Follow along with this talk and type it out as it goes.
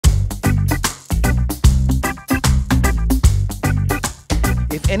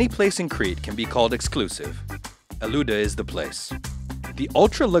any place in Crete can be called exclusive, Elounda is the place. The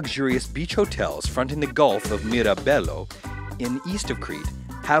ultra-luxurious beach hotels fronting the Gulf of Mirabello in east of Crete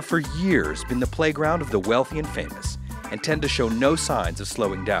have for years been the playground of the wealthy and famous and tend to show no signs of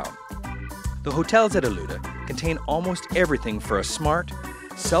slowing down. The hotels at Elounda contain almost everything for a smart,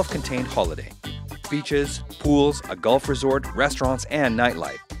 self-contained holiday. Beaches, pools, a golf resort, restaurants, and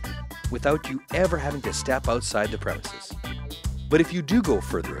nightlife, without you ever having to step outside the premises. But if you do go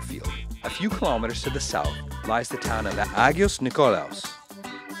further afield, a few kilometers to the south lies the town of Aghios Nikolaos,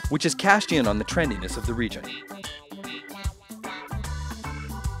 which is cashed in on the trendiness of the region.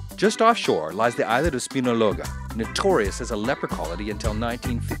 Just offshore lies the islet of Spinalonga, notorious as a leper colony until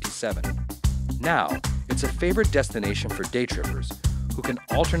 1957. Now, it's a favorite destination for day trippers who can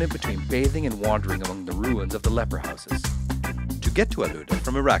alternate between bathing and wandering among the ruins of the leper houses. To get to Elounda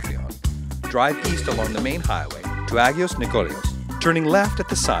from Heraklion, drive east along the main highway to Aghios Nikolaos, turning left at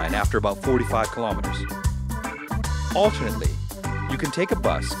the sign after about 45 kilometers. Alternately, you can take a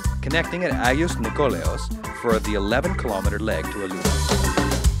bus connecting at Aghios Nikolaos for the 11-kilometer leg to Elounda.